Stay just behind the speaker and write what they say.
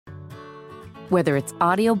Whether it's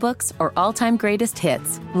audiobooks or all-time greatest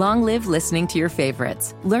hits, long live listening to your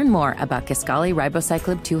favorites. Learn more about Kisqali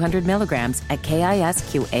Ribociclib 200 milligrams at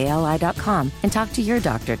KISQALI.com and talk to your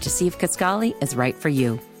doctor to see if Kisqali is right for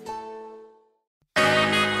you.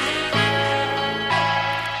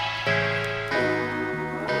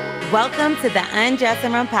 Welcome to the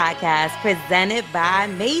Undressing Room podcast presented by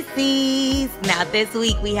Macy's. Now, this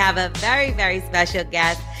week we have a very, very special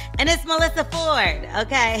guest, and it's Melissa Ford,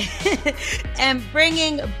 okay? And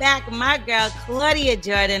bringing back my girl, Claudia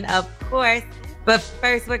Jordan, of course. But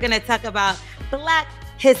first, we're going to talk about Black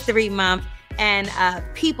History Month and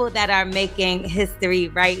people that are making history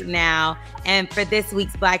right now. And for this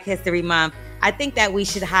week's Black History Month, I think that we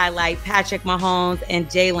should highlight Patrick Mahomes and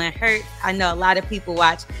Jalen Hurts. I know a lot of people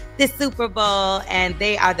watch the Super Bowl, and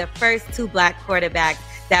they are the first two Black quarterbacks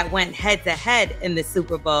that went head-to-head in the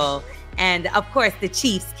Super Bowl. And, of course, the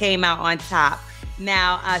Chiefs came out on top.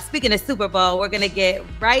 Now, speaking of Super Bowl, we're going to get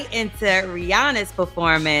right into Rihanna's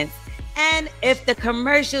performance and if the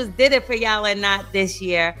commercials did it for y'all or not this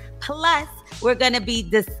year. Plus, we're going to be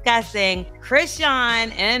discussing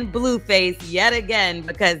Chrisean and Blueface yet again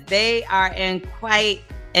because they are in quite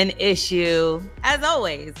an issue, as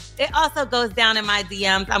always. It also goes down in my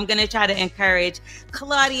DMs. I'm going to try to encourage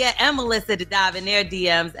Claudia and Melissa to dive in their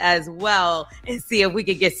DMs as well and see if we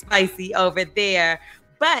could get spicy over there.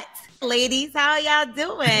 But, ladies, how y'all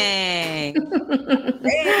doing?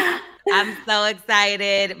 I'm so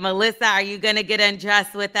excited. Melissa, are you going to get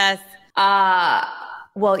undressed with us?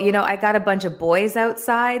 Well, you know, I got a bunch of boys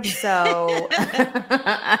outside, so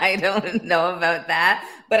I don't know about that.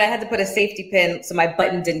 But I had to put a safety pin so my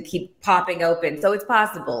button didn't keep popping open. So it's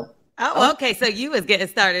possible. Oh, okay. So you was getting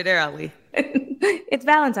started early. It's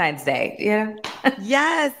Valentine's Day, yeah.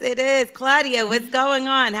 Yes, it is. Claudia, what's going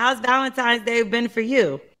on? How's Valentine's Day been for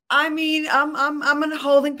you? I mean, I'm in a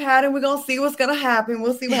holding pattern. We're gonna see what's gonna happen.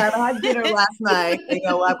 We'll see what happened. I had dinner last night. You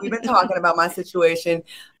know, we've been talking about my situation.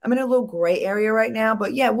 I'm in a little gray area right now,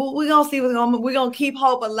 but yeah, we're gonna see what's going on. We're gonna keep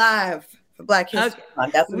hope alive for Black History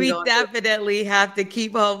Month. That's what we definitely have to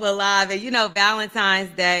keep hope alive. And you know, Valentine's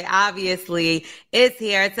Day obviously is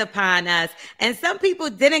here. It's upon us. And some people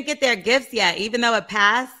didn't get their gifts yet, even though it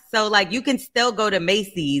passed. So like you can still go to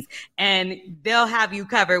Macy's and they'll have you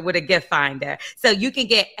covered with a gift finder. So you can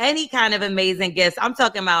get any kind of amazing gifts. I'm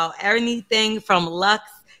talking about anything from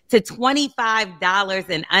luxe to $25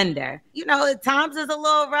 and under. You know, times is a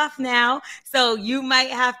little rough now. So you might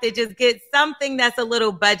have to just get something that's a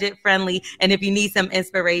little budget friendly. And if you need some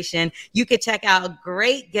inspiration, you can check out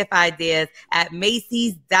great gift ideas at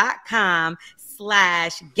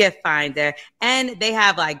Macy's.com/gift finder. And they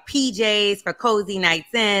have like PJs for cozy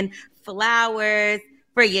nights in, flowers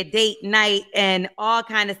for your date night, and all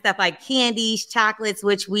kind of stuff like candies, chocolates,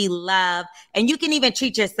 which we love. And you can even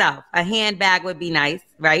treat yourself. A handbag would be nice,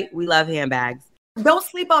 right? We love handbags. Don't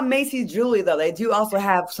sleep on Macy's jewelry, though. They do also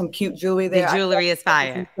have some cute jewelry there. The jewelry is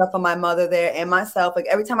fire. Stuff for my mother there and myself. Like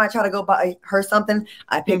every time I try to go buy her something,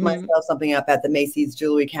 I pick myself something up at the Macy's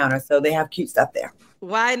jewelry counter. So they have cute stuff there.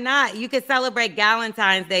 Why not? You could celebrate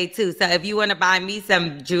Valentine's Day too. So if you want to buy me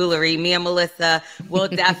some jewelry, me and Melissa will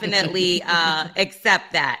definitely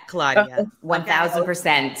accept that, Claudia.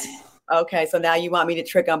 1,000%. Okay, so now you want me to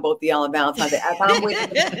trick on both of y'all on Valentine's Day. If I'm waiting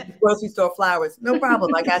for the grocery store flowers, no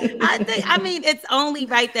problem. I got it. I mean, it's only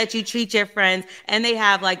right that you treat your friends, and they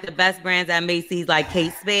have like the best brands at Macy's, like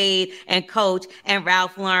Kate Spade and Coach and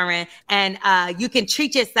Ralph Lauren, and you can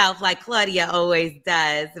treat yourself like Claudia always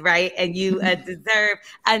does, right? And you deserve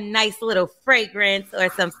a nice little fragrance or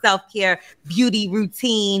some self-care beauty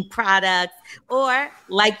routine products, or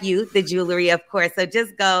like you, the jewelry, of course. So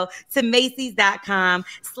just go to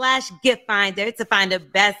Macy's.com/gift finder to find the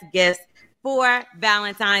best gifts for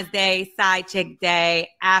Valentine's Day, Side Chick Day,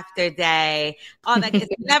 After Day, all that. It's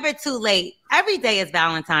never too late. Every day is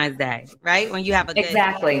Valentine's Day, right? When you have a good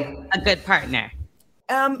partner.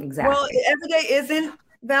 Exactly. Well, every day isn't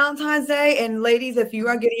Valentine's Day. And ladies, if you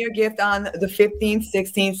are getting your gift on the 15th,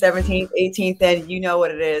 16th, 17th, 18th, then you know what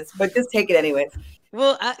it is. But just take it anyways.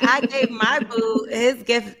 Well, I gave my boo, his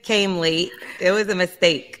gift came late. It was a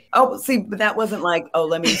mistake. Oh, see, but that wasn't like, oh,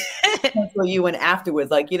 let me cancel you in afterwards,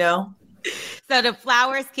 like, you know. So the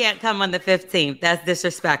flowers can't come on the 15th. That's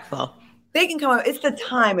disrespectful. They can come. It's the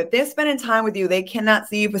time. If they're spending time with you, they cannot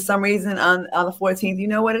see you for some reason on the 14th. You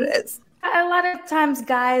know what it is. A lot of times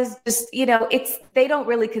guys just, you know, they don't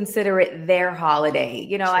really consider it their holiday.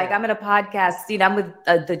 You know, sure. Like I'm in a podcast, you know, I'm with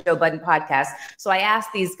the Joe Budden podcast. So I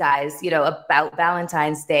asked these guys, you know, about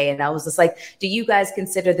Valentine's Day. And I was just like, do you guys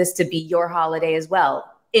consider this to be your holiday as well?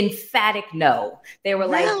 emphatic no. They were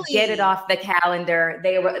like, get it off the calendar.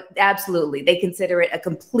 They were absolutely, they consider it a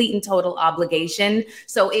complete and total obligation.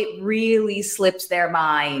 So it really slips their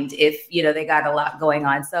mind if, they got a lot going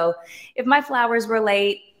on. So if my flowers were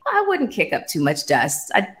late, I wouldn't kick up too much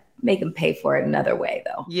dust. I'd make them pay for it another way,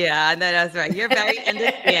 though. Yeah, no, that's right. You're very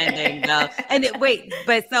understanding, though. And wait,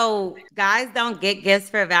 but so guys don't get gifts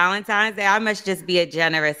for Valentine's Day? I must just be a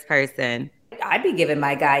generous person. I'd be giving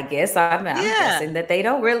my guy gifts. I'm guessing that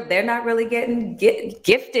they're not really getting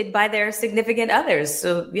gifted by their significant others.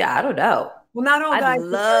 So yeah, I don't know. Well, not all guys. I'd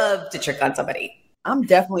love to trick on somebody. I'm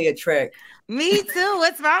definitely a trick. Me too.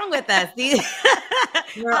 What's wrong with us?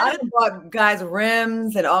 I bought guys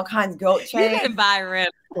rims and all kinds of goat chains. You didn't buy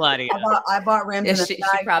rims, Claudia. I bought rims. Yeah, she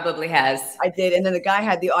probably has. I did. And then the guy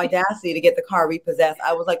had the audacity to get the car repossessed.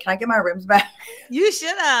 I was like, can I get my rims back? You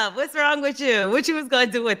should have. What's wrong with you? What you was going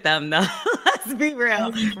to do with them, though? Let's be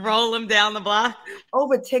real. Roll them down the block?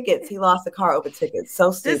 Over tickets. He lost the car over tickets.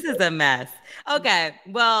 So stupid. This is a mess. Okay.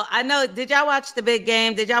 Well, I know. Did y'all watch the big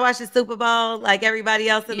game? Did y'all watch the Super Bowl like everybody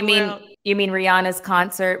else in the world? You mean Rihanna's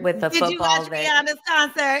concert with the football? Did you watch Rihanna's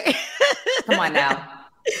concert? Come on now.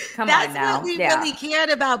 That's what we really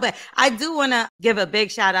cared about. But I do want to give a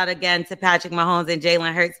big shout out again to Patrick Mahomes and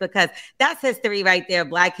Jalen Hurts, because that's history right there.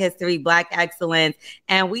 Black history, Black excellence.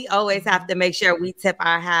 And we always have to make sure we tip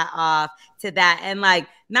our hat off to that. And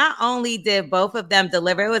not only did both of them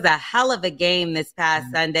deliver, it was a hell of a game this past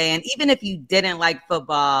Sunday. And even if you didn't like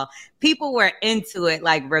football, people were into it,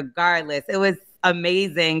 regardless. It was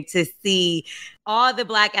amazing to see all the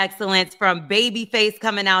Black excellence, from Babyface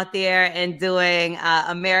coming out there and doing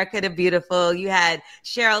America the Beautiful. You had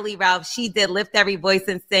Cheryl Lee Ralph. She did Lift Every Voice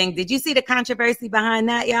and Sing. Did you see the controversy behind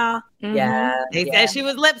that, y'all? Yeah. They said she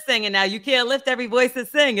was lip singing. Now you can't lift every voice and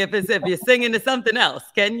sing if you're singing to something else,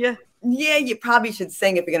 can you? Yeah, you probably should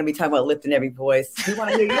sing if you're going to be talking about lifting every voice. We want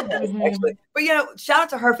to hear your voice, actually. But, shout out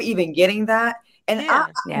to her for even getting that. And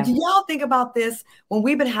do y'all think about this when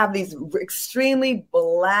we've been having these extremely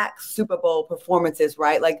Black Super Bowl performances,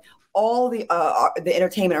 right? All the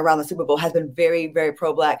entertainment around the Super Bowl has been very, very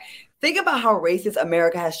pro-Black. Think about how racist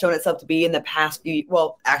America has shown itself to be in the past few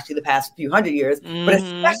hundred years, but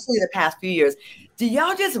especially the past few years. Do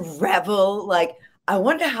y'all just revel? I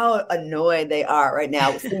wonder how annoyed they are right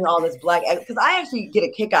now seeing all this Black, because I actually get a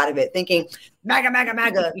kick out of it thinking, MAGA, MAGA,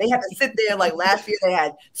 MAGA. They have to sit there last year they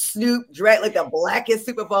had Snoop Drake, the blackest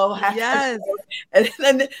Super Bowl. Yes.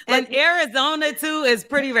 And Arizona too is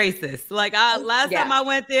pretty racist. Last time I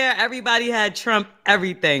went there, everybody had Trump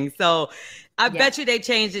everything. So I bet you they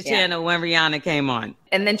changed the channel when Rihanna came on.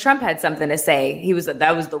 And then Trump had something to say.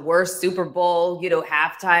 That was the worst Super Bowl,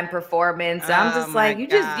 halftime performance. I'm just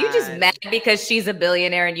you just mad because she's a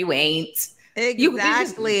billionaire and you ain't.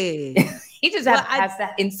 Exactly. He just has to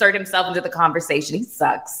insert himself into the conversation. He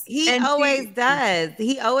sucks. He always does.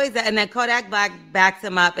 And then Kodak Black backs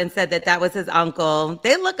him up and said that was his uncle.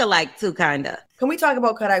 They look alike too, kind of. Can we talk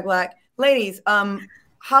about Kodak Black? Ladies,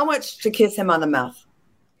 how much to kiss him on the mouth?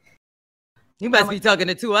 You must be talking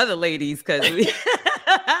to two other ladies, because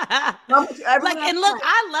I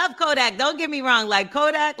love Kodak. Don't get me wrong.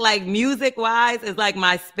 Kodak, music wise, is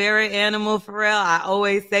my spirit animal for real. I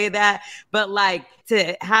always say that. But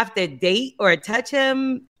to have to date or touch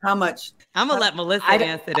him, how much? I'm gonna let Melissa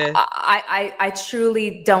answer this. I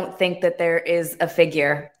truly don't think that there is a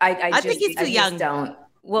figure. I think he's too young. Don't.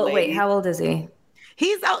 Well, wait, how old is he?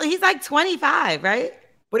 He's 25, right?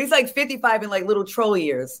 But he's 55 in little troll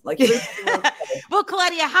years. Well,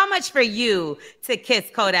 Claudia, how much for you to kiss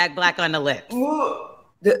Kodak Black on the lips?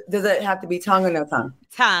 Does it have to be tongue or no tongue?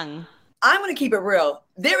 Tongue. I'm going to keep it real.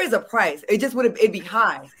 There is a price. It'd be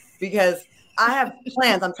high because I have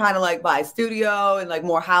plans. I'm trying to buy a studio and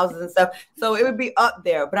more houses and stuff. So it would be up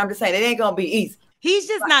there. But I'm just saying it ain't going to be easy. He's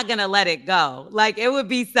just not going to let it go. It would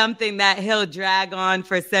be something that he'll drag on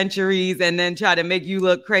for centuries and then try to make you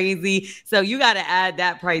look crazy. So you got to add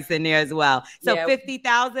that price in there as well. So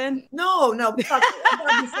 50,000? No. No.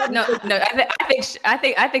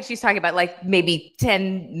 I think she's talking about maybe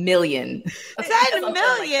 10 million. 10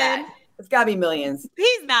 million? It's got to be millions.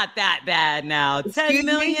 He's not that bad now. 10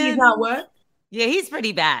 million? He's not what? Yeah, he's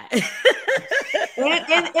pretty bad. and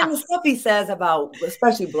the stuff he says about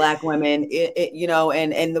especially Black women,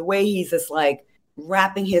 and the way he's just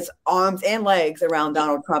wrapping his arms and legs around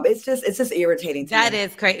Donald Trump. It's just irritating to me. That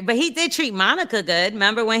is crazy. But he did treat Monica good.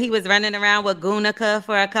 Remember when he was running around with Gunica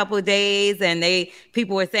for a couple of days and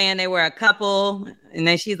people were saying they were a couple, and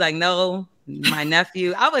then she's like, no, my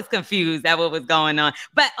nephew. I was confused at what was going on.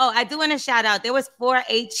 But I do want to shout out, there was 4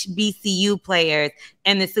 HBCU players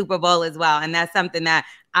in the Super Bowl as well. And that's something that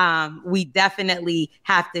we definitely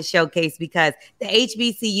have to showcase, because the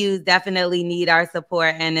HBCUs definitely need our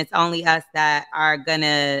support, and it's only us that are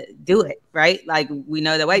gonna do it, right? Like, we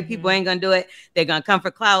know the white people ain't gonna do it. They're gonna come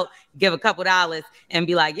for clout, give a couple dollars and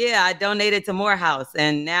be like, yeah, I donated to Morehouse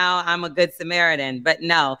and now I'm a good Samaritan. But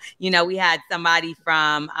no, we had somebody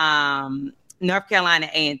from North Carolina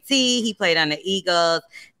A&T. He played on the Eagles.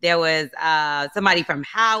 There was somebody from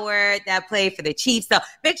Howard that played for the Chiefs. So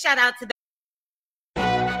big shout out to them.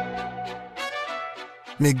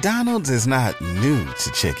 McDonald's is not new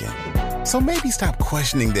to chicken. So maybe stop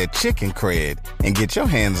questioning their chicken cred and get your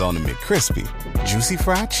hands on the McCrispy. Juicy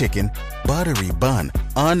fried chicken, buttery bun,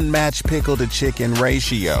 unmatched pickle to chicken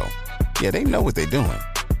ratio. Yeah, they know what they're doing.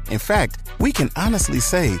 In fact, we can honestly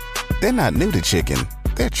say they're not new to chicken.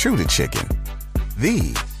 They're true to chicken.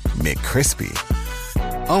 The McCrispy.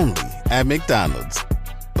 Only at McDonald's.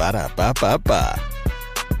 Ba-da-ba-ba-ba.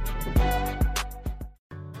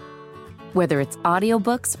 Whether it's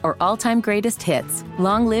audiobooks or all-time greatest hits,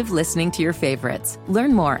 long live listening to your favorites.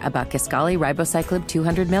 Learn more about Kisqali Ribociclib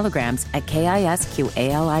 200 milligrams at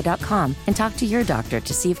KISQALI.com and talk to your doctor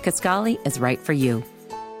to see if Kisqali is right for you.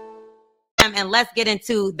 And let's get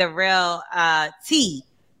into the real tea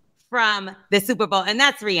from the Super Bowl. And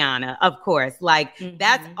that's Rihanna, of course. Like,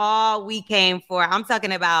 that's all we came for. I'm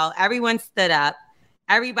talking about everyone stood up.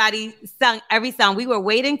 Everybody sung every song. We were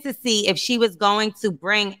waiting to see if she was going to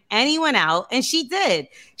bring anyone out, and she did.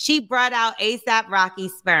 She brought out A$AP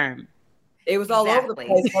Rocky's sperm. It was all over the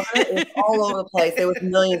place, wasn't it? It was all over the place. There was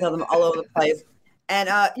millions of them all over the place. And,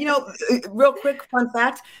 real quick fun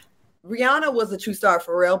fact, Rihanna was a true star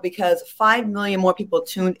for real, because 5 million more people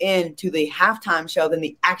tuned in to the halftime show than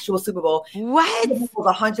the actual Super Bowl. What? It was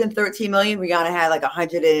 113 million. Rihanna had like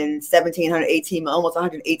 117, 118, almost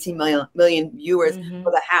 118 million viewers for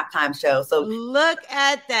the halftime show. So look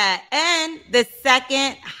at that. And the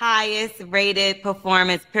second highest rated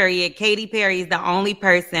performance, period. Katy Perry is the only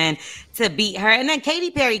person to beat her. And then Katy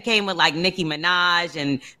Perry came with like Nicki Minaj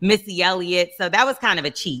and Missy Elliott. So that was kind of a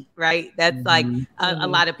cheat, right? That's like a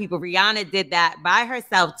lot of people. Rihanna did that by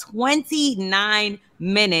herself, 29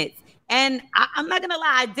 minutes. And I'm not going to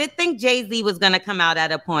lie, I did think Jay-Z was going to come out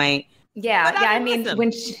at a point. Yeah. I mean,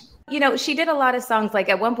 when she, she did a lot of songs, like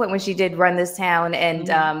at one point when she did Run This Town and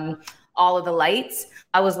All of the Lights,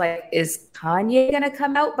 I was like, is Kanye going to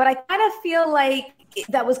come out? But I kind of feel like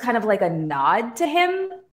that was kind of like a nod to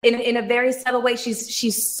him. In a very subtle way.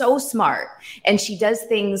 She's so smart and she does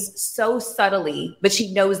things so subtly, but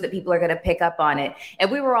she knows that people are going to pick up on it. And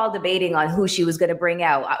we were all debating on who she was going to bring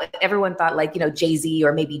out. Everyone thought like, Jay-Z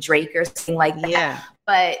or maybe Drake or something like that. Yeah.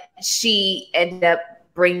 But she ended up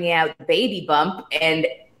bringing out Baby Bump, and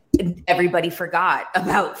everybody forgot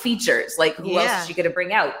about features. Like, who else is she going to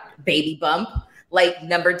bring out? Baby Bump, like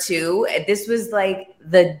number 2. This was like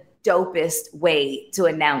the dopest way to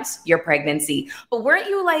announce your pregnancy. But weren't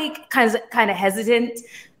you like kind of hesitant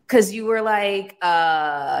because you were like,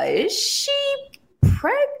 is she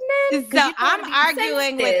pregnant? So I'm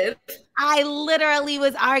arguing with I literally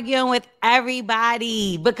was arguing with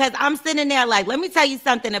everybody because I'm sitting there like, let me tell you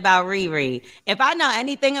something about Riri. If I know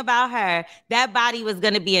anything about her, that body was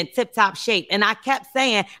going to be in tip-top shape. And I kept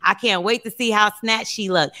saying, I can't wait to see how snatched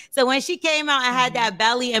she looked. So when she came out and had that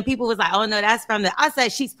belly and people was like, oh no, that's from I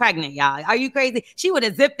said, she's pregnant, y'all. Are you crazy? She would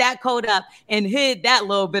have zipped that coat up and hid that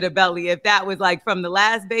little bit of belly if that was like from the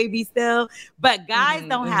last baby still. But guys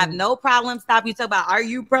don't have no problem stop you talk about, are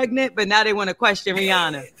you pregnant? But now they want to question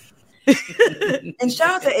Rihanna. And shout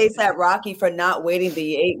out to A$AP Rocky for not waiting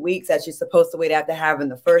the 8 weeks that she's supposed to wait after having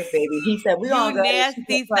the first baby. He said, "We all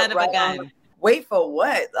nasty son of a gun. Wait for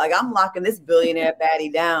what? Like, I'm locking this billionaire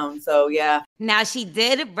baddie down." So yeah. Now she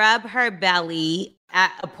did rub her belly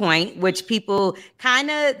at a point, which people kind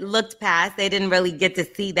of looked past. They didn't really get to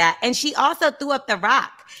see that. And she also threw up the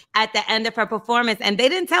rock at the end of her performance, and they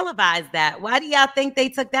didn't televise that. Why do y'all think they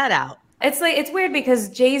took that out? It's weird because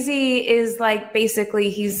Jay-Z is like,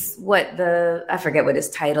 basically he's I forget what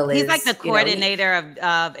his title is. He's like the coordinator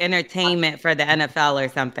of entertainment for the NFL or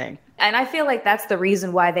something. And I feel like that's the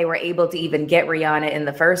reason why they were able to even get Rihanna in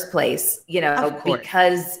the first place,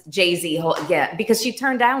 because Jay-Z, because she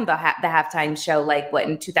turned down the halftime show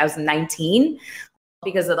in 2019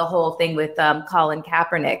 because of the whole thing with Colin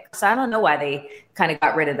Kaepernick. So I don't know why they kind of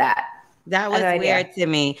got rid of that. That was weird to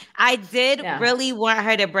me. I did really want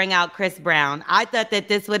her to bring out Chris Brown. I thought that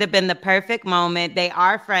this would have been the perfect moment. They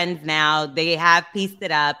are friends now. They have pieced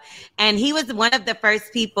it up. And he was one of the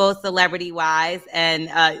first people, celebrity-wise,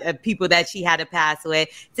 and people that she had to pass with,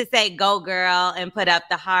 to say, go girl, and put up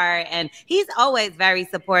the heart. And he's always very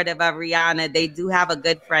supportive of Rihanna. They do have a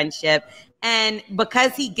good friendship. And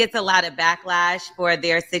because he gets a lot of backlash for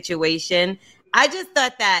their situation, I just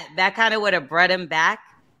thought that kind of would have brought him back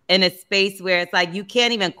in a space where it's like you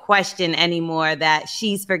can't even question anymore that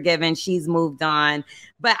she's forgiven, she's moved on.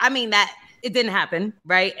 But I mean, that it didn't happen,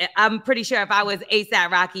 right? I'm pretty sure if I was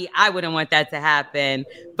A$AP Rocky, I wouldn't want that to happen.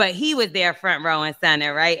 But he was there front row and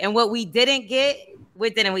center, right? And what we didn't get,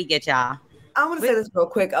 what didn't we get, y'all? I want to say this real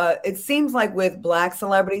quick. It seems like with Black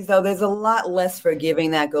celebrities, though, there's a lot less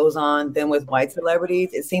forgiving that goes on than with white celebrities.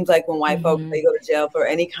 It seems like when white folks, they go to jail for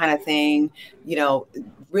any kind of thing, you know,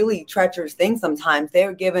 really treacherous things sometimes,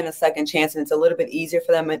 they're given a second chance, and it's a little bit easier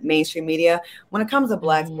for them in mainstream media. When it comes to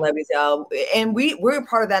Black celebrities, and we're a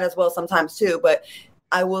part of that as well sometimes too, but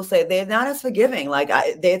I will say they're not as forgiving. Like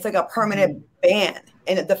it's like a permanent ban.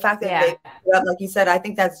 And the fact that they, like you said, I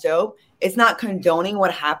think that's dope. It's not condoning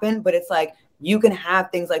what happened, but it's like, you can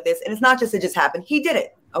have things like this. And it's not just, it just happened. He did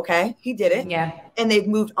it. Okay. He did it. Yeah. And they've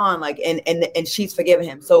moved on, like, and she's forgiven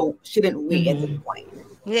him. So shouldn't we at this point?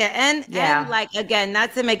 Yeah. And like, again,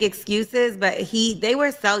 not to make excuses, but they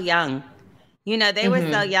were so young, you know, they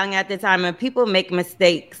were so young at the time, and people make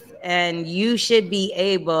mistakes, and you should be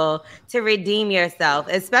able to redeem yourself,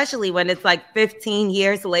 especially when it's like 15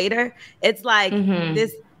 years later. It's like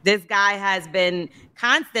this guy has been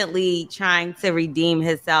constantly trying to redeem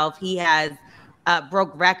himself. He has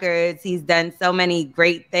broke records. He's done so many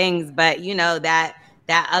great things, but you know, that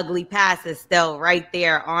ugly past is still right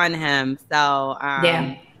there on him. So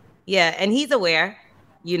yeah. And he's aware,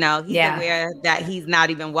 you know, he's aware that he's not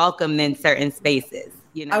even welcomed in certain spaces.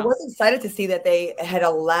 You know, I was excited to see that they had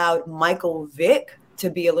allowed Michael Vick to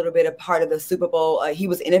be a little bit a part of the Super Bowl. He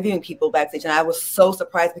was interviewing people backstage, and I was so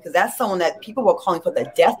surprised because that's someone that people were calling for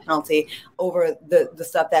the death penalty over the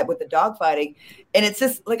stuff that with the dogfighting. And it's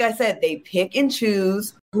just, like I said, they pick and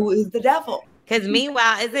choose who is the devil. Because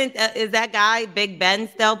meanwhile, is that guy Big Ben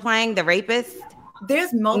still playing the rapist?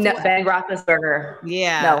 There's multiple. No, Ben Roethlisberger.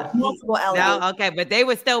 Yeah. No, multiple allegations. No, okay, but they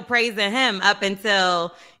were still praising him up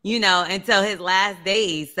until his last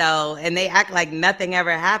days. So, and they act like nothing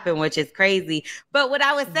ever happened, which is crazy. But what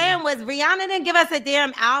I was saying was Rihanna didn't give us a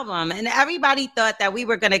damn album, and everybody thought that we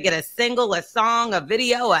were going to get a single, a song, a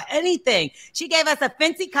video, or anything. She gave us a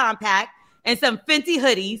Fenty compact and some Fenty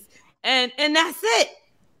hoodies, and that's it.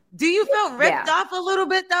 Do you feel ripped off a little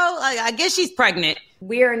bit though? Like, I guess she's pregnant.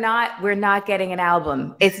 We're not getting an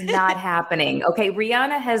album. It's not happening. Okay.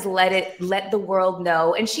 Rihanna has let the world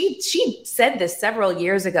know. And she said this several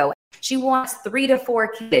years ago. She wants 3 to 4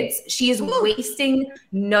 kids. She is wasting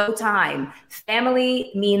no time.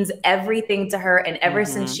 Family means everything to her. And ever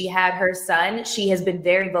since she had her son, she has been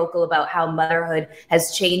very vocal about how motherhood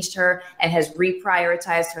has changed her and has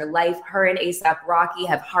reprioritized her life. Her and A$AP Rocky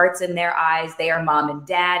have hearts in their eyes. They are mom and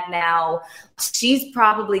dad now. She's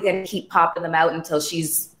probably going to keep popping them out until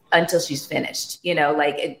she's finished, you know,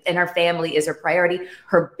 like, and her family is her priority.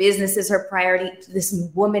 Her business is her priority. This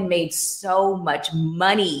woman made so much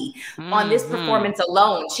money on this performance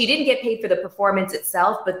alone. She didn't get paid for the performance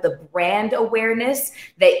itself, but the brand awareness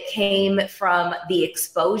that came from the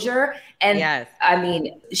exposure. And I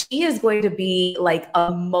mean, she is going to be like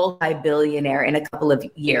a multi-billionaire in a couple of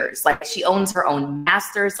years. Like, she owns her own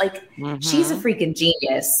masters. Like, she's a freaking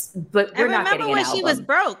genius, but we're not getting an album. Remember when she was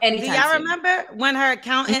broke? Do y'all remember when her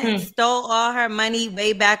accountant stole all her money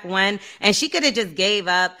way back when? And she could have just gave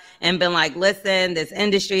up and been like, listen, this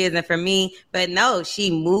industry isn't for me. But no,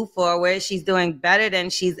 she moved forward. She's doing better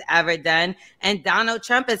than she's ever done. And Donald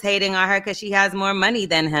Trump is hating on her because she has more money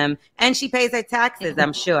than him. And she pays her taxes,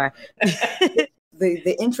 I'm sure.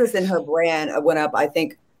 The interest in her brand went up, I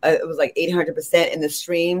think, it was like 800% in the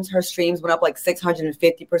streams. Her streams went up like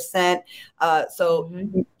 650%. So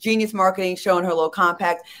genius marketing, showing her little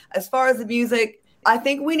compact. As far as the music, I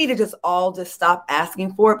think we need to just stop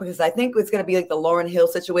asking for it, because I think it's going to be like the Lauryn Hill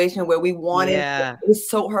situation where we wanted,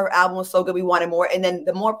 her album was so good, we wanted more. And then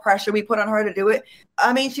the more pressure we put on her to do it,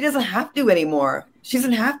 I mean, she doesn't have to anymore. She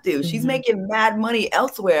doesn't have to. She's making mad money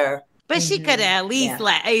elsewhere. But she could have at least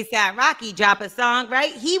let A$AP Rocky drop a song,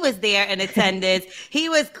 right? He was there in attendance. He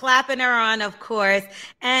was clapping her on, of course.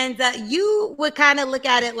 And you would kind of look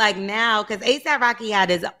at it like now, because A$AP Rocky had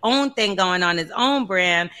his own thing going on, his own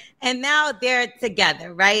brand, and now they're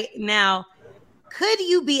together, right? Now, could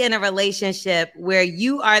you be in a relationship where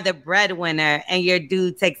you are the breadwinner and your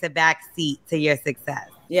dude takes a back seat to your success?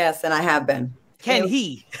 Yes, and I have been. Can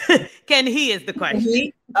he? Can he is the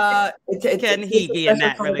question. Can he be in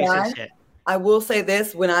that relationship? I will say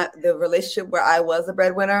this, the relationship where I was the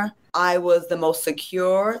breadwinner, I was the most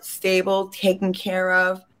secure, stable, taken care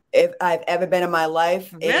of if I've ever been in my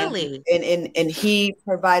life. Really? And he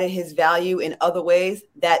provided his value in other ways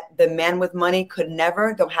that the man with money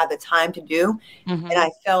don't have the time to do. Mm-hmm. And I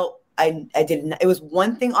felt I didn't, it was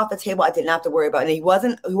one thing off the table I didn't have to worry about. And he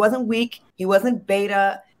wasn't weak. He wasn't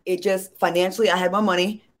beta. It just financially, I had more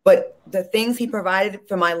money, but the things he provided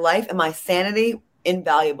for my life and my sanity,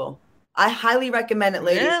 invaluable. I highly recommend it,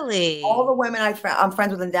 ladies. Really? All the women I'm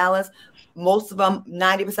friends with in Dallas, most of them,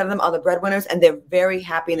 90% of them are the breadwinners, and they're very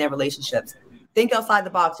happy in their relationships. Think outside the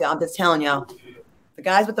box, y'all. I'm just telling y'all. The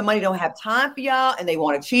guys with the money don't have time for y'all, and they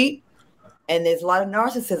want to cheat, and there's a lot of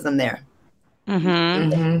narcissism there. Mm-hmm.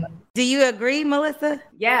 Mm-hmm. Do you agree, Melissa?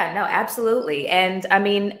 Yeah, no, absolutely. And I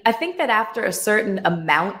mean, I think that after a certain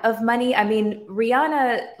amount of money, I mean,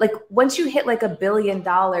 Rihanna, like once you hit like $1 billion,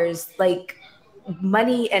 like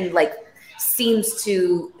money and like seems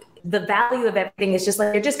to, the value of everything is just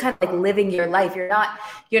like, you're just kind of like living your life. You're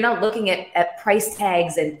not looking at price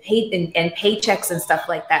tags and paychecks and stuff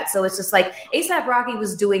like that. So it's just like A$AP Rocky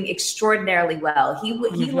was doing extraordinarily well. He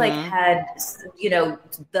like had,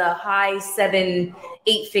 the high 7-8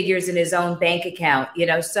 figures in his own bank account,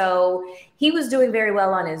 so he was doing very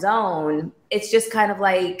well on his own. It's just kind of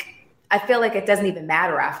like, I feel like it doesn't even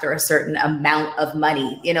matter after a certain amount of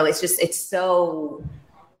money, it's so,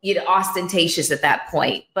 ostentatious at that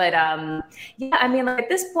point. But yeah, I mean, like at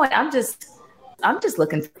this point, I'm just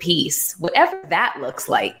looking for peace, whatever that looks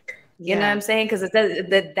like. You know what I'm saying? Because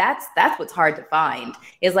that's what's hard to find,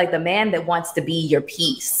 is like the man that wants to be your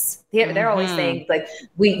peace. They're always saying like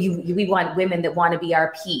we want women that want to be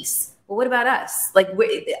our peace. Well, what about us? Like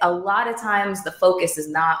a lot of times the focus is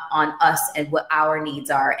not on us and what our needs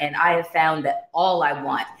are. And I have found that all I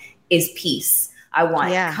want is peace. I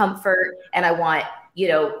want comfort, and I want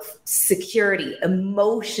security,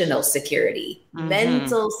 emotional security,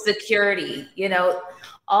 mental security,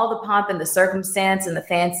 all the pomp and the circumstance and the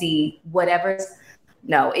fancy whatever.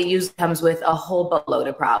 No, it usually comes with a whole boatload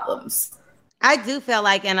of problems. I do feel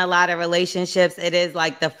like in a lot of relationships, it is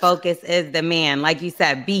like the focus is the man, like you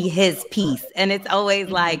said, be his piece. And it's always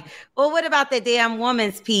like, well, what about the damn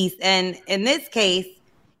woman's piece? And in this case,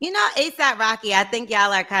 A$AP Rocky, I think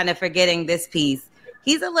y'all are kind of forgetting this piece.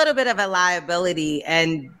 He's a little bit of a liability,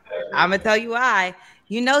 and I'm going to tell you why.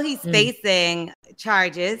 He's facing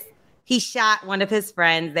charges. He shot one of his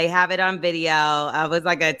friends. They have it on video. It was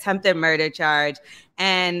like an attempted murder charge.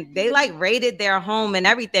 And they like raided their home and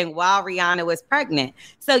everything while Rihanna was pregnant.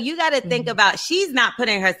 So you got to think about, she's not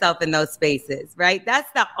putting herself in those spaces, right?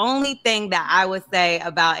 That's the only thing that I would say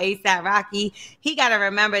about A$AP Rocky. He got to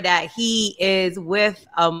remember that he is with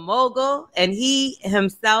a mogul, and he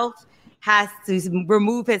himself has to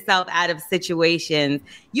remove himself out of situations.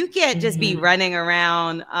 You can't just be running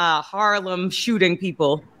around Harlem shooting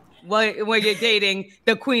people when you're dating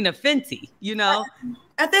the Queen of Fenty,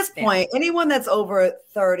 At this point, anyone that's over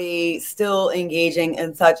 30 still engaging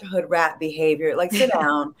in such hood rat behavior, like sit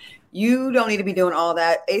down. You don't need to be doing all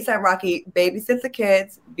that. A$AP Rocky, babysit the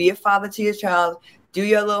kids, be a father to your child, do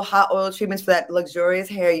your little hot oil treatments for that luxurious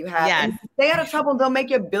hair you have. Yes. And stay out of trouble. Don't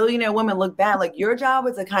make your billionaire woman look bad. Like, your job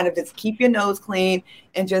is to kind of just keep your nose clean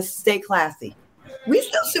and just stay classy. We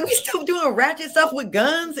still doing ratchet stuff with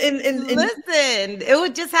guns and listen, it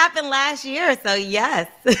would just happen last year, so yes.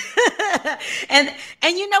 and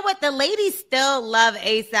you know what, the ladies still love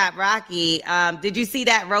A$AP Rocky. Did you see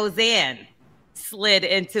that Roseanne slid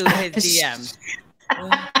into his DM?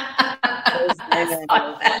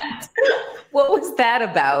 What was that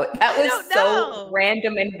about? That was so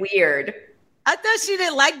random and weird. I thought she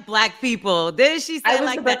didn't like black people. Didn't she say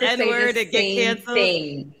like the N-word and get canceled?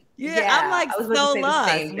 Thing. Yeah, I'm like so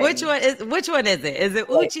lost. Which one is it? Is it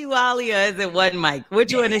Uchi Wally or is it One Mike?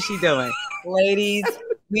 Which one is she doing? Ladies,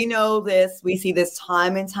 we know this. We see this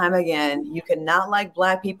time and time again. You cannot like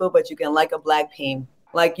black people, but you can like a black peen.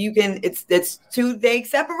 Like you can, it's two, they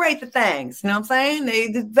separate the things. You know what I'm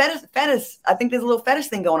saying? The fetish. I think there's a little fetish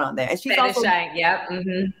thing going on there. And she's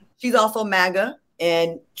she's also MAGA.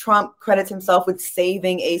 And Trump credits himself with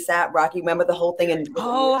saving A$AP Rocky. Remember the whole thing?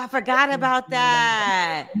 I forgot about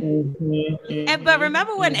that. But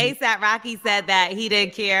remember when A$AP Rocky said that he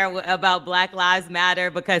didn't care about Black Lives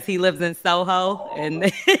Matter because he lives in Soho?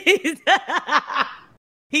 And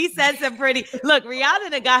he said some pretty... Look,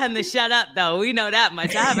 Rihanna got him to shut up, though. We know that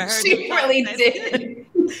much. I haven't heard she really did.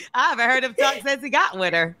 I haven't heard him talk since he got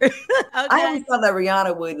with her. Okay. I always thought that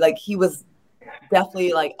Rihanna would, like, he was...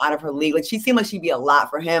 definitely like out of her league. Like she seemed like she'd be a lot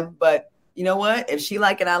for him, but you know what? If she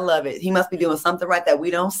like it, I love it. He must be doing something right that we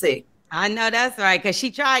don't see. I know that's right, because she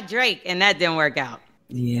tried Drake and that didn't work out.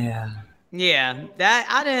 Yeah. Yeah, that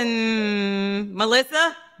I didn't.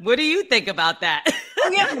 Melissa, what do you think about that?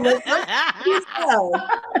 Yeah, Melissa.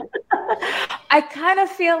 I kind of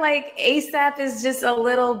feel like ASAP is just a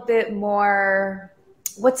little bit more,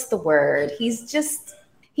 what's the word? He's just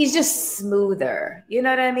smoother. You know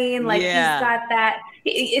what I mean? Like he's got that,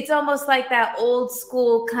 it's almost like that old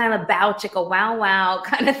school kind of bow chicka wow wow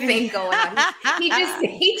kind of thing going on. He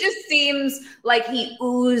just seems like he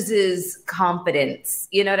oozes confidence.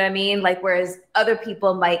 You know what I mean? Like, whereas other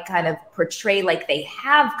people might kind of portray like they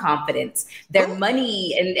have confidence. Their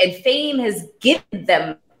money and fame has given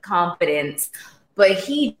them confidence, but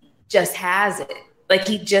he just has it. Like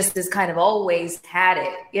he just has kind of always had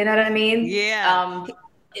it. You know what I mean? Yeah.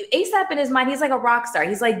 ASAP in his mind, he's like a rock star.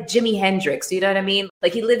 He's like Jimi Hendrix. You know what I mean?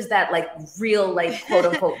 Like he lives that like real, like quote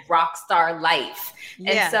unquote rock star life.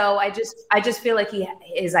 Yeah. And so I just feel like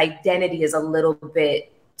his identity is a little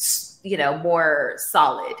bit, you know, more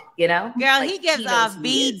solid, you know? Girl, like he gives off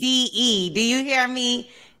BDE. Do you hear me?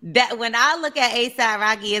 That when I look at ASAP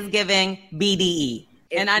Rocky, is giving BDE.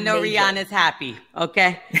 And I know major. Rihanna's happy.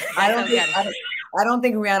 Okay. I don't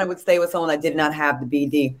think Rihanna would stay with someone that did not have the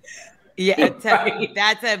BD. Yeah,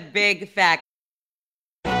 that's a big fact.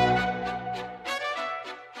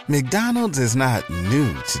 McDonald's is not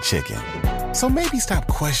new to chicken. So maybe stop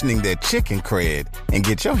questioning their chicken cred and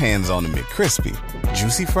get your hands on the McCrispy.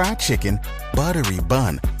 Juicy fried chicken, buttery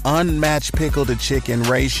bun, unmatched pickle to chicken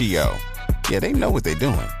ratio. Yeah, they know what they're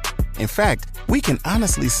doing. In fact, we can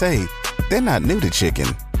honestly say they're not new to chicken.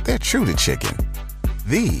 They're true to chicken.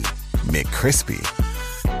 The McCrispy.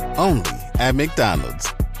 Only at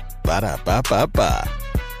McDonald's. Ba-da-ba-ba-ba.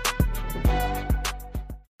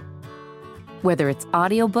 Whether it's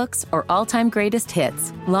audiobooks or all-time greatest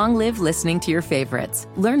hits, long live listening to your favorites.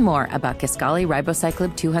 Learn more about Kisqali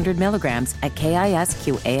Ribociclib 200 milligrams at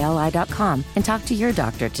KISQALI.com and talk to your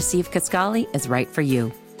doctor to see if Kisqali is right for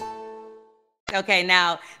you. Okay,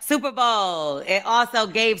 now, Super Bowl, it also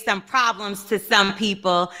gave some problems to some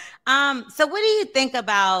people. So what do you think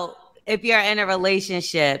about if you're in a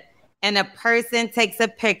relationship and the person takes a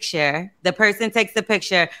picture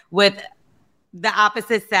with the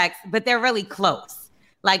opposite sex, but they're really close,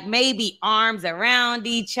 like maybe arms around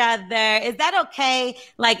each other? Is that okay?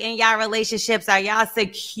 Like in y'all relationships, are y'all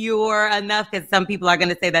secure enough? Because some people are going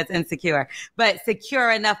to say that's insecure, but secure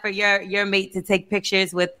enough for your mate to take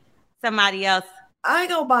pictures with somebody else? I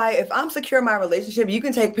go by, if I'm secure in my relationship, you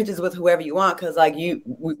can take pictures with whoever you want because like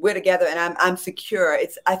we're together and I'm secure.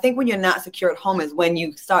 I think when you're not secure at home is when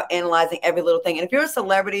you start analyzing every little thing. And if you're a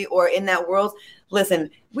celebrity or in that world,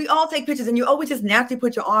 listen, we all take pictures and you always just naturally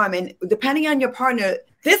put your arm, and depending on your partner,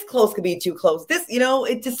 this close could be too close. This, you know,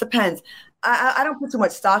 it just depends. I don't put too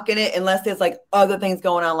much stock in it unless there's like other things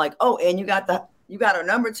going on, like, oh, and you got our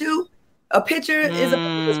number too. A picture is a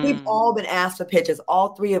picture. We've all been asked for pictures.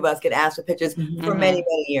 All three of us get asked for pictures for many,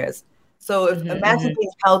 many years. So imagine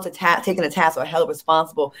being held to taking a task or held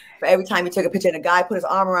responsible for every time you took a picture and a guy put his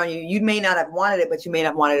arm around you. You may not have wanted it, but you may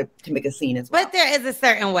not have wanted it to make a scene as well. But there is a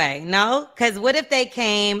certain way, no? Because what if they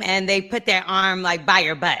came and they put their arm like by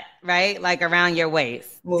your butt, right? Like around your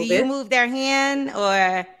waist. Do you move their hand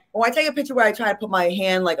or... Or I take a picture where I try to put my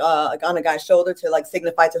hand like on a guy's shoulder to like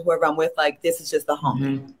signify to whoever I'm with, like this is just the home.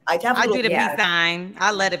 Mm-hmm. I do the peace sign.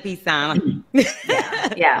 I let a peace sign.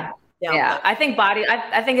 Yeah. I think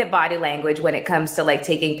body language when it comes to like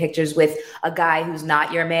taking pictures with a guy who's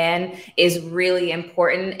not your man is really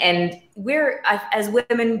important. And we're, as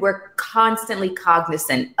women, we're constantly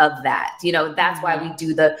cognizant of that. You know, that's why we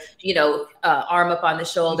do the, arm up on the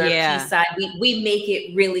shoulder, peace sign. We make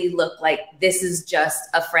it really look like this is just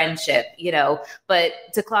a friendship, but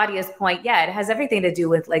to Claudia's point, it has everything to do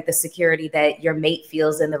with like the security that your mate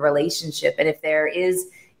feels in the relationship. And if there is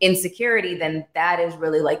insecurity, then that is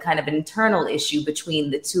really like kind of an internal issue between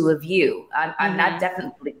the two of you. I'm not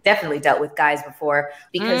definitely dealt with guys before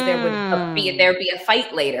because there would be a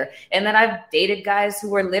fight later. And then I've dated guys who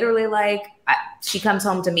were literally like, she comes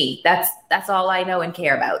home to me. That's all I know and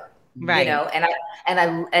care about. Right.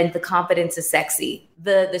 And the confidence is sexy.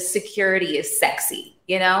 The security is sexy,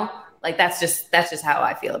 like that's just how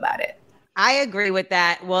I feel about it. I agree with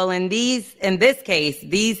that. Well, in this case,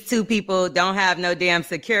 these two people don't have no damn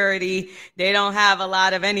security. They don't have a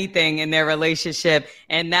lot of anything in their relationship.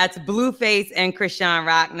 And that's Blueface and Chrisean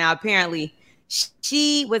Rock. Now, apparently,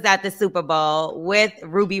 she was at the Super Bowl with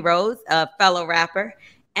Ruby Rose, a fellow rapper.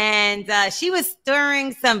 And she was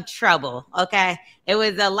stirring some trouble, okay? It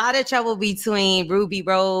was a lot of trouble between Ruby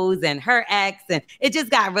Rose and her ex, and it just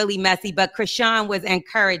got really messy, but Chrisean was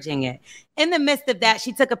encouraging it. In the midst of that,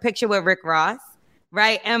 she took a picture with Rick Ross,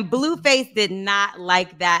 right? And Blueface did not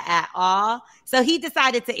like that at all. So he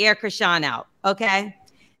decided to air Chrisean out, okay?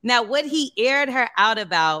 Now, what he aired her out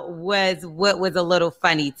about was what was a little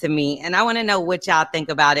funny to me. And I want to know what y'all think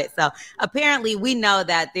about it. So apparently we know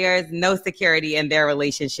that there's no security in their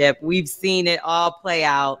relationship. We've seen it all play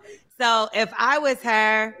out. So if I was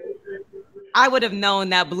her, I would have known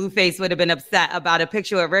that Blueface would have been upset about a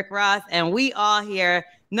picture of Rick Ross. And we all here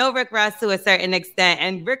know Rick Ross to a certain extent.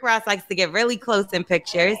 And Rick Ross likes to get really close in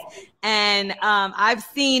pictures. And I've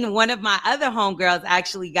seen one of my other homegirls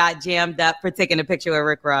actually got jammed up for taking a picture with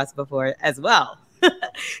Rick Ross before as well.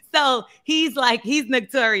 So he's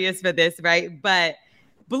notorious for this, right? But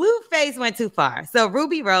Blueface went too far. So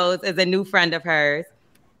Ruby Rose is a new friend of hers.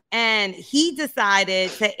 And he decided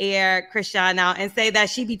to air Chrisean out and say that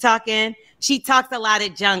she talks a lot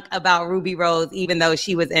of junk about Ruby Rose, even though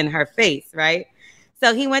she was in her face, right?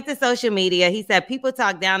 So he went to social media. He said, people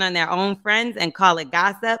talk down on their own friends and call it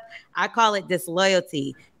gossip. I call it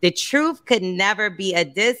disloyalty. The truth could never be a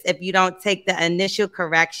diss if you don't take the initial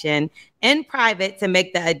correction in private to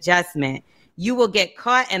make the adjustment. You will get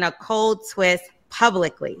caught in a cold twist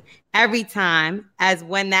publicly every time, as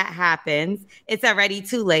when that happens, it's already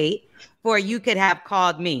too late, for you could have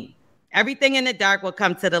called me. Everything in the dark will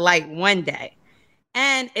come to the light one day.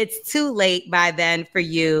 And it's too late by then for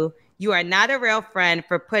you. You are not a real friend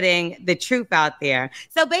for putting the truth out there.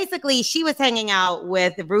 So basically, she was hanging out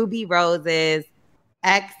with Ruby Rose's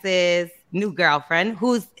ex's new girlfriend,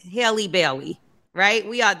 who's Halle Bailey, right?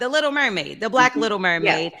 We are the Little Mermaid, the Black Little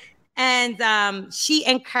Mermaid. Yeah. And she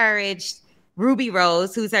encouraged Ruby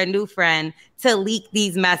Rose, who's her new friend, to leak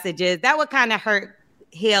these messages. That would kind of hurt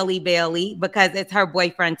Halle Bailey because it's her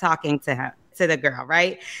boyfriend talking to her, to the girl,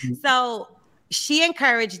 right? Mm-hmm. So she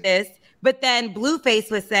encouraged this. But then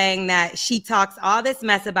Blueface was saying that she talks all this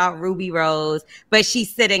mess about Ruby Rose, but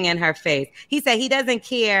she's sitting in her face. He said he doesn't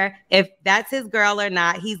care if that's his girl or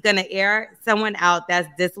not. He's going to air someone out that's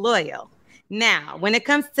disloyal. Now, when it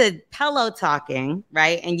comes to pillow talking,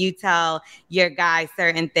 right, and you tell your guy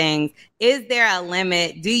certain things, is there a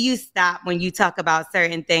limit? Do you stop when you talk about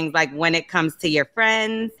certain things, like when it comes to your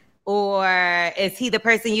friends, or is he the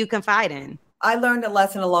person you confide in? I learned a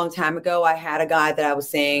lesson a long time ago. I had a guy that I was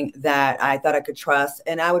saying that I thought I could trust,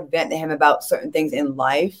 and I would vent to him about certain things in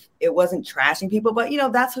life. It wasn't trashing people, but,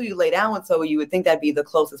 that's who you lay down with. So you would think that'd be the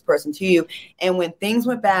closest person to you. And when things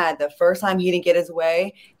went bad, the first time he didn't get his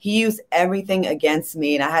way, he used everything against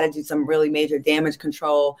me. And I had to do some really major damage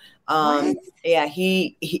control. Yeah,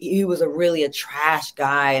 he was really a trash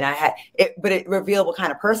guy. And but it revealed what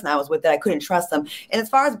kind of person I was with, that I couldn't trust him. And as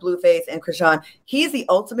far as Blueface and Chrisean, he's the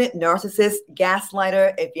ultimate narcissist,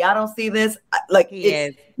 gaslighter. If y'all don't see this,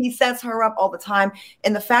 he sets her up all the time.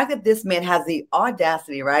 And the fact that this man has the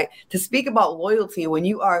audacity, right, to speak about loyalty when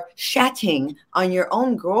you are shatting on your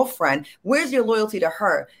own girlfriend, where's your loyalty to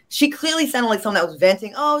her? She clearly sounded like someone that was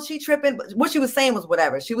venting. Oh, she tripping. But what she was saying was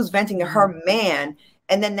whatever. She was venting to her man.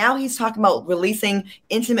 And then now he's talking about releasing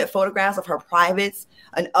intimate photographs of her privates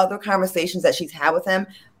and other conversations that she's had with him.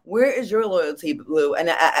 Where is your loyalty, Blue?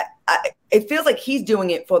 And it feels like he's doing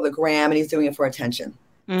it for the gram and he's doing it for attention.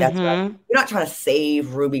 That's right. You're not trying to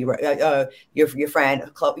save Ruby, your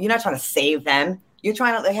friend. You're not trying to save them. You're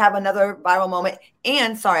trying to have another viral moment.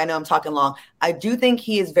 And sorry, I know I'm talking long. I do think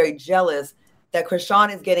he is very jealous that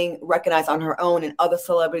Chrisean is getting recognized on her own, and other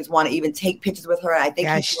celebrities want to even take pictures with her. I think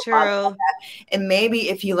that's true. And maybe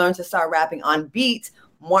if he learns to start rapping on beat,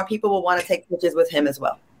 more people will want to take pictures with him as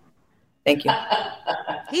well. Thank you.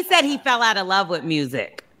 He said he fell out of love with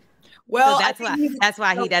music. Well, so that's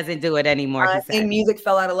why he doesn't do it anymore. I think music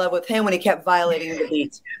fell out of love with him when he kept violating the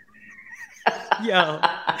beat. Yo.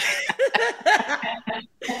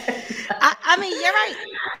 I mean, you're right.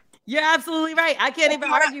 You're absolutely right. I can't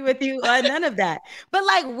even argue with you on none of that. But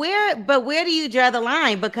where do you draw the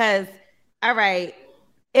line? Because, all right,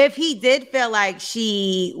 if he did feel like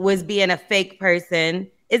she was being a fake person,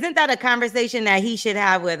 isn't that a conversation that he should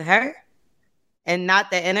have with her and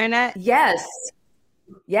not the internet? Yes.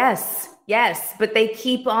 But they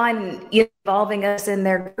keep on involving us in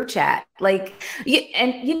their group chat. And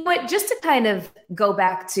you know what, just to kind of go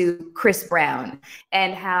back to Chris Brown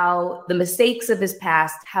and how the mistakes of his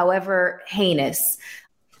past, however heinous,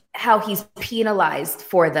 how he's penalized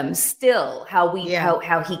for them still, how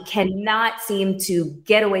he cannot seem to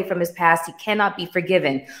get away from his past. He cannot be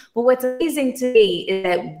forgiven. But what's amazing to me is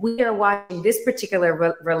that we are watching this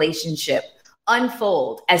particular relationship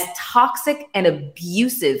unfold as toxic and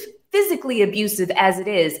abusive, physically abusive as it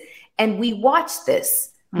is. And we watch this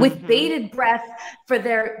with bated breath for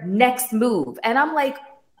their next move. And I'm like,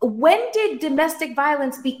 when did domestic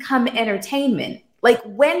violence become entertainment?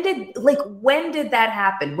 When did that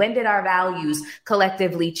happen? When did our values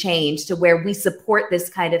collectively change to where we support this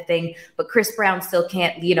kind of thing, but Chris Brown still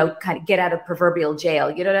can't, kind of get out of proverbial jail?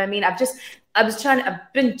 You know what I mean? I've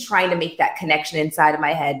been trying to make that connection inside of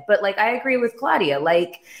my head. But I agree with Claudia.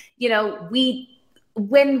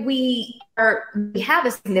 When we have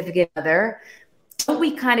a significant other, don't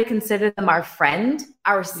we kind of consider them our friend,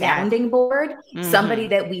 our sounding board, somebody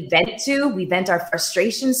that we vent our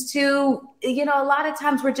frustrations to? A lot of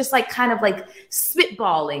times we're just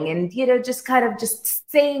spitballing and,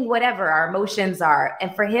 just saying whatever our emotions are.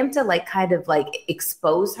 And for him to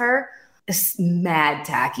expose her is mad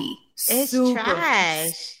tacky. It's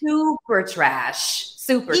trash. Super trash.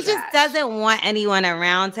 He just doesn't want anyone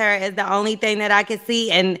around her is the only thing that I could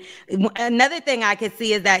see. And another thing I could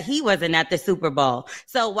see is that he wasn't at the Super Bowl.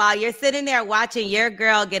 So while you're sitting there watching your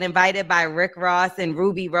girl get invited by Rick Ross and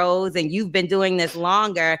Ruby Rose, and you've been doing this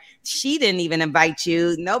longer, she didn't even invite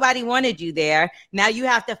you. Nobody wanted you there. Now you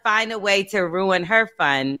have to find a way to ruin her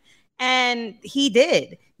fun. And he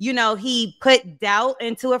did. He put doubt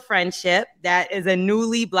into a friendship that is a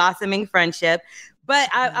newly blossoming friendship. But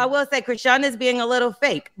I will say Chrisean is being a little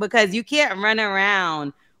fake, because you can't run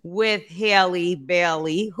around with Hailey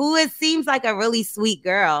Bailey, who seems like a really sweet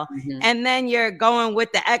girl. And then you're going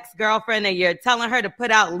with the ex-girlfriend and you're telling her to put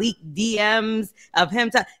out leaked DMs of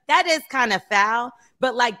him. That is kind of foul.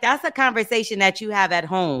 But that's a conversation that you have at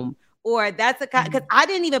home. Or that's because I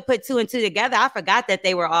didn't even put two and two together. I forgot that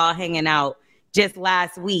they were all hanging out just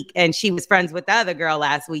last week, and she was friends with the other girl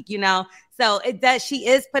last week, So she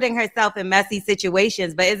is putting herself in messy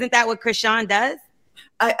situations, but isn't that what Chrisean does?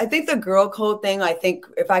 I think the girl code thing, I think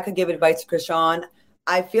if I could give advice to Chrisean,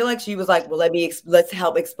 I feel like she was like, well, let's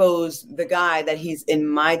help expose the guy that he's in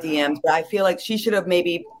my DMs. But I feel like she should have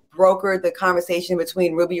maybe brokered the conversation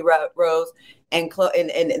between Ruby Rose and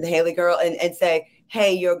the Hailey girl and say,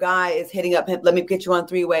 hey, your guy is hitting up him. Let me get you on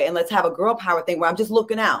three-way and let's have a girl power thing where I'm just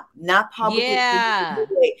looking out, not publicly. Yeah.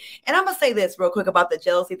 And I'm going to say this real quick about the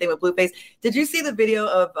jealousy thing with Blueface. Did you see the video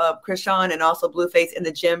of Chrisean and also Blueface in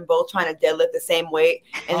the gym, both trying to deadlift the same weight?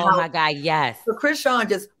 And my God, yes. So Chrisean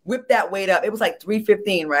just whipped that weight up. It was like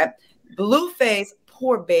 315, right? Blueface,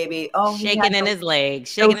 poor baby. Oh, shaking in his legs,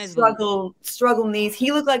 shaking his struggle knees.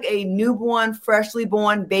 He looked like a newborn, freshly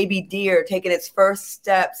born baby deer taking its first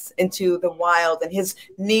steps into the wild, and his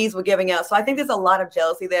knees were giving out. So I think there's a lot of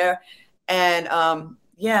jealousy there. And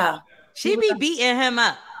she be beating him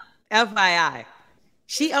up. FYI,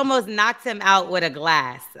 she almost knocked him out with a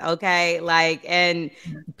glass. Okay, and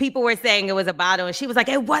people were saying it was a bottle, and she was like,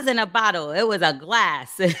 "It wasn't a bottle, it was a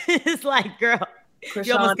glass." It's like, girl,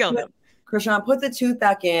 you almost killed him. Chrisean, put the tooth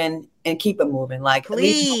back in and keep it moving.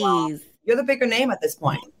 Please. You're the bigger name at this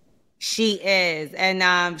point. She is.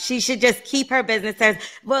 And she should just keep her business.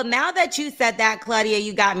 Well, now that you said that, Claudia,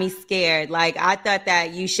 you got me scared. I thought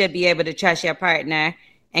that you should be able to trust your partner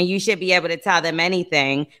and you should be able to tell them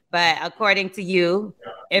anything. But according to you,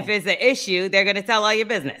 if it's an issue, they're going to tell all your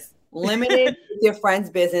business. Limited your friend's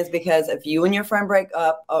business, because if you and your friend break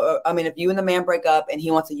up, if you and the man break up and he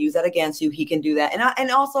wants to use that against you, he can do that. And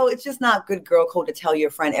also, it's just not good girl code to tell your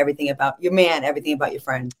friend everything about your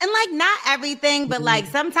friend. And not everything, but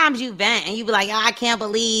sometimes you vent and you be like, I can't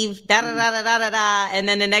believe da da da da da da, and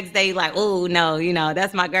then the next day you're like, oh no,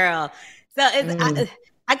 that's my girl. So it's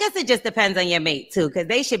I guess it just depends on your mate too, because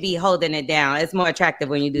they should be holding it down. It's more attractive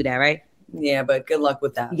when you do that, right? Yeah, but good luck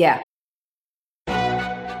with that. Yeah.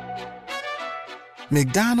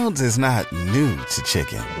 McDonald's is not new to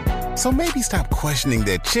chicken. So maybe stop questioning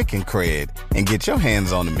their chicken cred and get your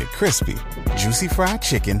hands on the McCrispy. Juicy fried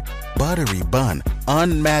chicken, buttery bun,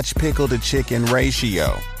 unmatched pickle to chicken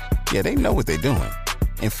ratio. Yeah, they know what they're doing.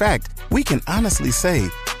 In fact, we can honestly say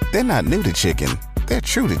they're not new to chicken, they're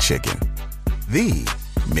true to chicken. The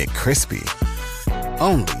McCrispy.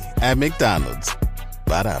 Only at McDonald's.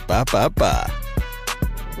 Ba-da-ba-ba-ba.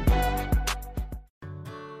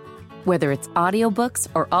 Whether it's audiobooks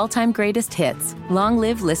or all-time greatest hits, long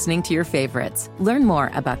live listening to your favorites. Learn more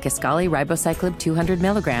about Kisqali Ribociclib 200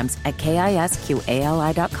 milligrams at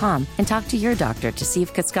KISQALI.com and talk to your doctor to see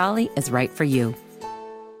if Kisqali is right for you.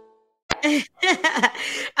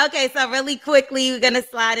 Okay, so really quickly, we're going to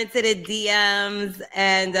slide into the DMs,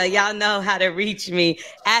 and y'all know how to reach me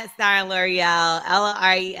at Starring L'Oreal,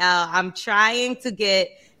 L'Orel. I'm trying to get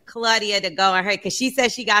Claudia to go on her because she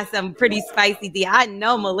says she got some pretty spicy DMs. I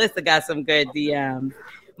know Melissa got some good DMs.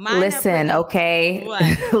 Listen, okay.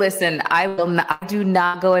 Listen, I do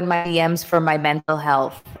not go in my DMs for my mental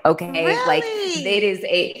health. Okay. Really? Like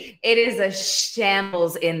it is a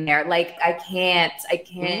shambles in there. Like I can't.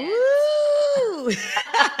 Ooh.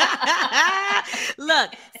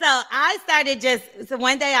 Look, so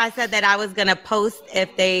one day I said that I was going to post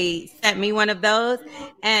if they sent me one of those.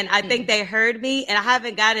 And I think they heard me, and I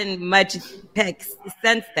haven't gotten much pics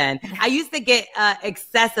since then. I used to get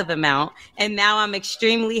excessive amount, and now I'm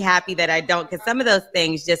extremely happy that I don't, because some of those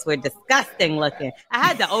things just were disgusting looking. I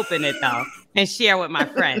had to open it though and share with my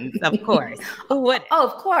friends, of course.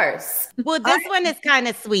 Of course. Well, this one is kind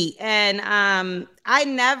of sweet, and I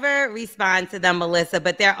never respond to them, Melissa,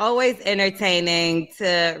 but they're always entertaining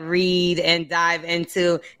to read and dive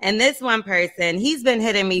into. And this one person, he's been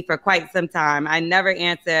hitting me for quite some time. I never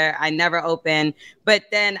answer. I never open. But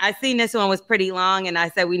then I seen this one was pretty long, and I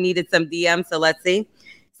said we needed some DMs, so let's see.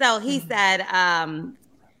 So he said,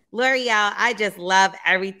 L'Oreal, I just love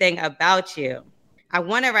everything about you. I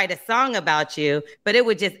want to write a song about you, but it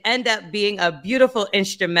would just end up being a beautiful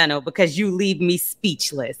instrumental because you leave me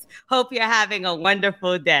speechless. Hope you're having a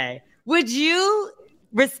wonderful day. Would you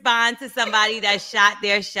respond to somebody that shot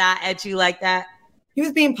their shot at you like that? He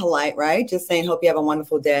was being polite, right? Just saying, hope you have a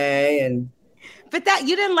wonderful day. But that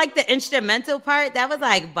you didn't like the instrumental part? That was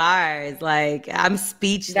like bars. Like, I'm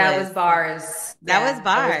speechless. That was bars. That was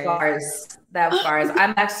bars.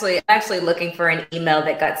 I'm actually looking for an email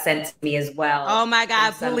that got sent to me as well. Oh my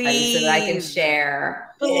God, please. So that I can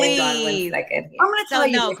share. Please. Hold on 1 second. I'm going to tell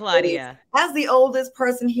you, this, Claudia. As the oldest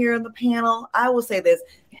person here on the panel, I will say this.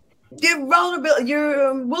 Your vulnerability,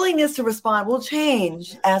 your willingness to respond will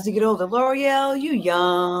change as you get older. L'Oreal, you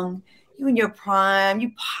young. You in your prime,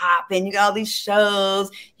 you popping, you got all these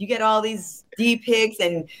shows, you get all these D-pics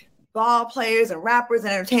and ball players and rappers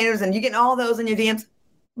and entertainers, and you getting all those in your DMs.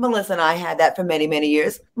 Melissa and I had that for many, many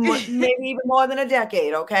years, maybe even more than a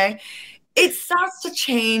decade, okay? It starts to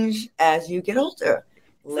change as you get older.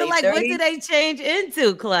 So like 30s, what do they change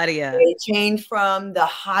into, Claudia? They change from the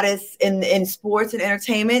hottest in sports and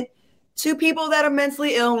entertainment to people that are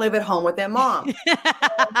mentally ill and live at home with their mom.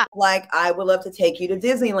 Like, I would love to take you to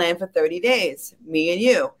Disneyland for 30 days, me and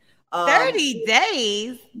you. 30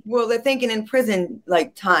 days? Well, they're thinking in prison,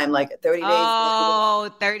 like time, like 30 days.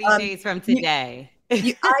 Oh, 30 days from today. I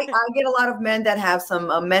get a lot of men that have some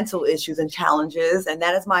mental issues and challenges, and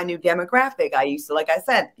that is my new demographic. I used to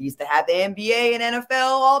have the NBA and NFL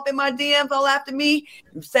all up in my DMs, all after me,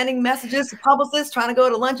 sending messages to publicists, trying to go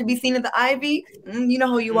to lunch and be seen at the Ivy. You know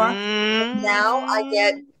who you are. Now I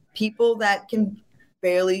get people that can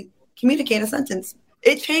barely communicate a sentence.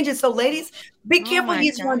 It changes. So ladies, be careful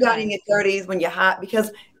you run down in your 30s when you're hot, because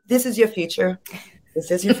this is your future.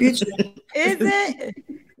 This is your future. Is it?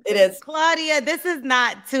 It is. Claudia, this is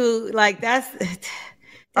not too, like, that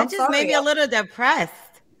just made me a little depressed.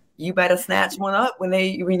 You better snatch one up when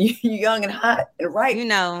you're young and hot and right. You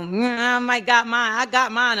know, I got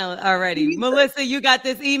mine already. Melissa, you got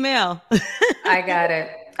this email. I got it.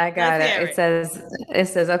 It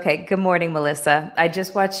says, okay, good morning, Melissa. I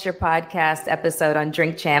just watched your podcast episode on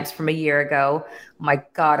Drink Champs from a year ago. Oh my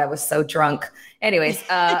God, I was so drunk. Anyways,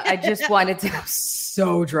 I just wanted to, I'm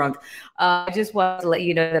so drunk. I just wanted to let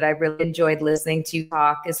you know that I really enjoyed listening to you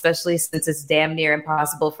talk, especially since it's damn near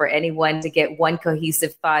impossible for anyone to get one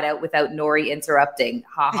cohesive thought out without Nori interrupting.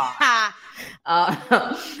 Ha ha.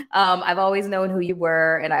 I've always known who you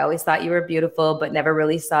were, and I always thought you were beautiful, but never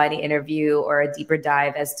really saw any interview or a deeper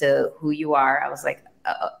dive as to who you are. I was like,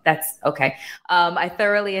 that's okay. I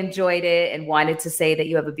thoroughly enjoyed it and wanted to say that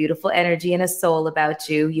you have a beautiful energy and a soul about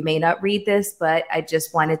you. You may not read this, but I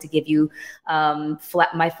just wanted to give you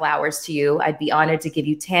my flowers to you. I'd be honored to give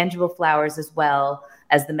you tangible flowers as well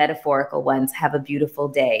as the metaphorical ones. Have a beautiful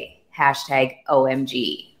day.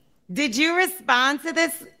 #OMG. Did you respond to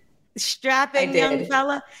this strapping young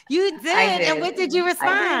fella? You did. And what did you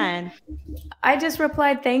respond? I just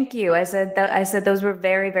replied, thank you. I said those were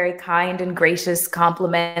very, very kind and gracious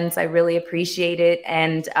compliments. I really appreciate it.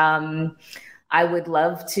 And I would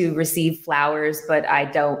love to receive flowers, but I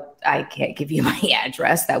can't give you my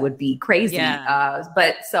address. That would be crazy. Yeah.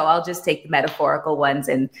 But so I'll just take the metaphorical ones,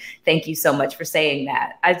 and thank you so much for saying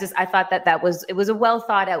that. I thought it was a well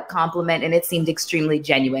thought out compliment, and it seemed extremely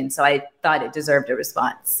genuine. So I thought it deserved a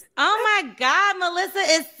response. Oh my God, Melissa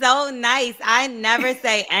is so nice. I never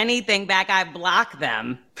say anything back. I block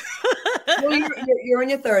them. Well, you're in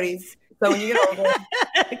your 30s. So when you get older,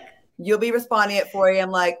 you'll be responding at 4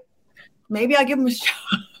 a.m. like, maybe I'll give him a shot.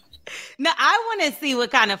 No, I want to see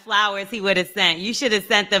what kind of flowers he would have sent. You should have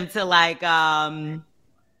sent them to like a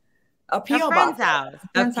friend's house,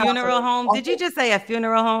 a funeral home. Did you just say a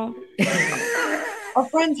funeral home? A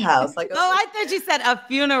friend's house. Like I thought you said a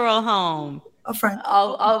funeral home. A friend.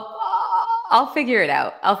 I'll figure it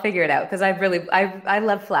out. Because I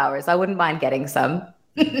love flowers. I wouldn't mind getting some.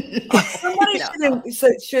 Somebody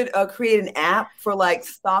should create an app for like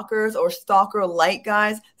stalkers or stalker like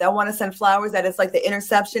guys that want to send flowers, that it's like the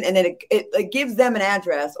interception, and then it gives them an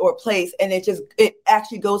address or a place, and it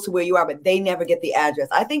actually goes to where you are, but they never get the address.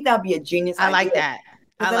 I think that'd be a genius idea. Like that.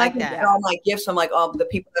 I like that. Get all my gifts from like all the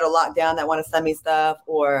people that are locked down that want to send me stuff,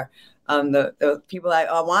 or the people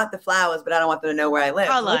I want the flowers, but I don't want them to know where I live.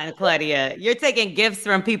 Hold on, Claudia. You're taking gifts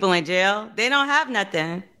from people in jail? They don't have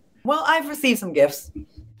nothing. Well, I've received some gifts.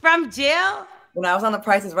 From jail? When I was on The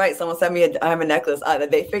Price is Right, someone sent me a diamond necklace.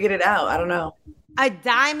 They figured it out. I don't know. A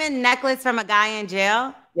diamond necklace from a guy in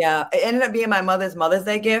jail? Yeah. It ended up being my Mother's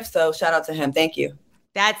Day gift. So shout out to him. Thank you.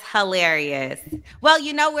 That's hilarious. Well,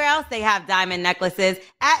 you know where else they have diamond necklaces?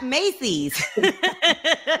 At Macy's.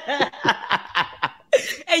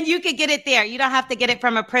 And you can get it there. You don't have to get it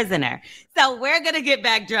from a prisoner. So we're going to get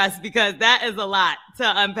back dressed because that is a lot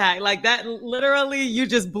to unpack. Like that, literally, you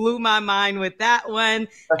just blew my mind with that one.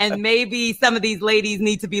 And maybe some of these ladies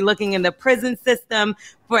need to be looking in the prison system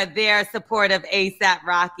for their support of A$AP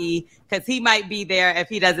Rocky, because he might be there if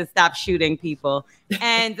he doesn't stop shooting people.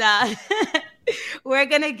 And we're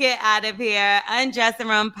going to get out of here. Undressing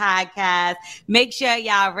Room Podcast. Make sure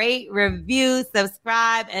y'all rate, review,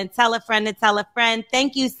 subscribe, and tell a friend to tell a friend.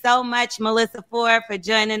 Thank you so much, Melissa Ford, for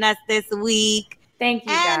joining us this week. Thank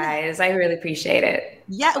you, guys. I really appreciate it.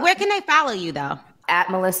 Yeah. Where can they follow you, though? At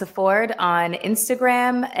Melissa Ford on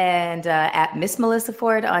Instagram, and at Miss Melissa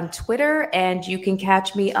Ford on Twitter. And you can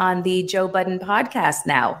catch me on the Joe Budden podcast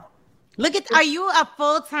now. Are you a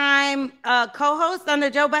full-time co-host on the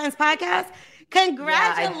Joe Budden's podcast?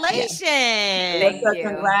 Congratulations. Thank you.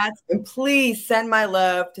 Congrats. And please send my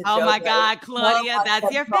love to Joe. Oh my God, Claudia, that's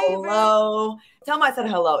your favorite. Hello. Tell me I said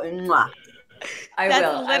hello. Mwah.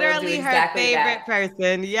 That's literally her favorite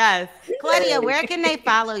person. Yes. Claudia, where can they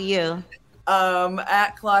follow you?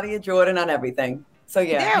 At Claudia Jordan on everything. So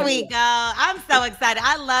yeah. There we go. I'm so excited.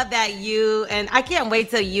 I love that and I can't wait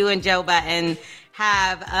till you and Joe Budden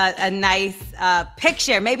have a nice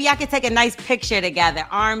picture. Maybe I could take a nice picture together,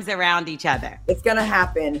 arms around each other. It's going to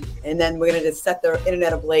happen. And then we're going to just set the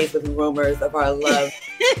internet ablaze with rumors of our love.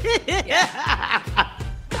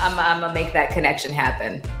 I'm going to make that connection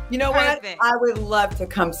happen. You know what? I would love to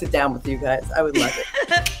come sit down with you guys. I would love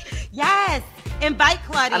it. Yes. Invite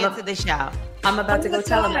Claudia to the show. I'm about to go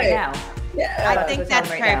tell him right now. Yeah. I think that's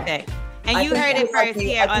perfect. Now. And you heard it first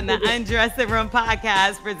here on the Undressing Room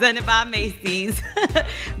Podcast, presented by Macy's.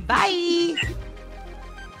 Bye.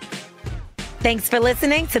 Thanks for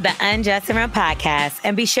listening to the Undressing Room Podcast.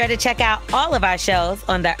 And be sure to check out all of our shows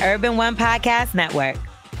on the Urban One Podcast Network.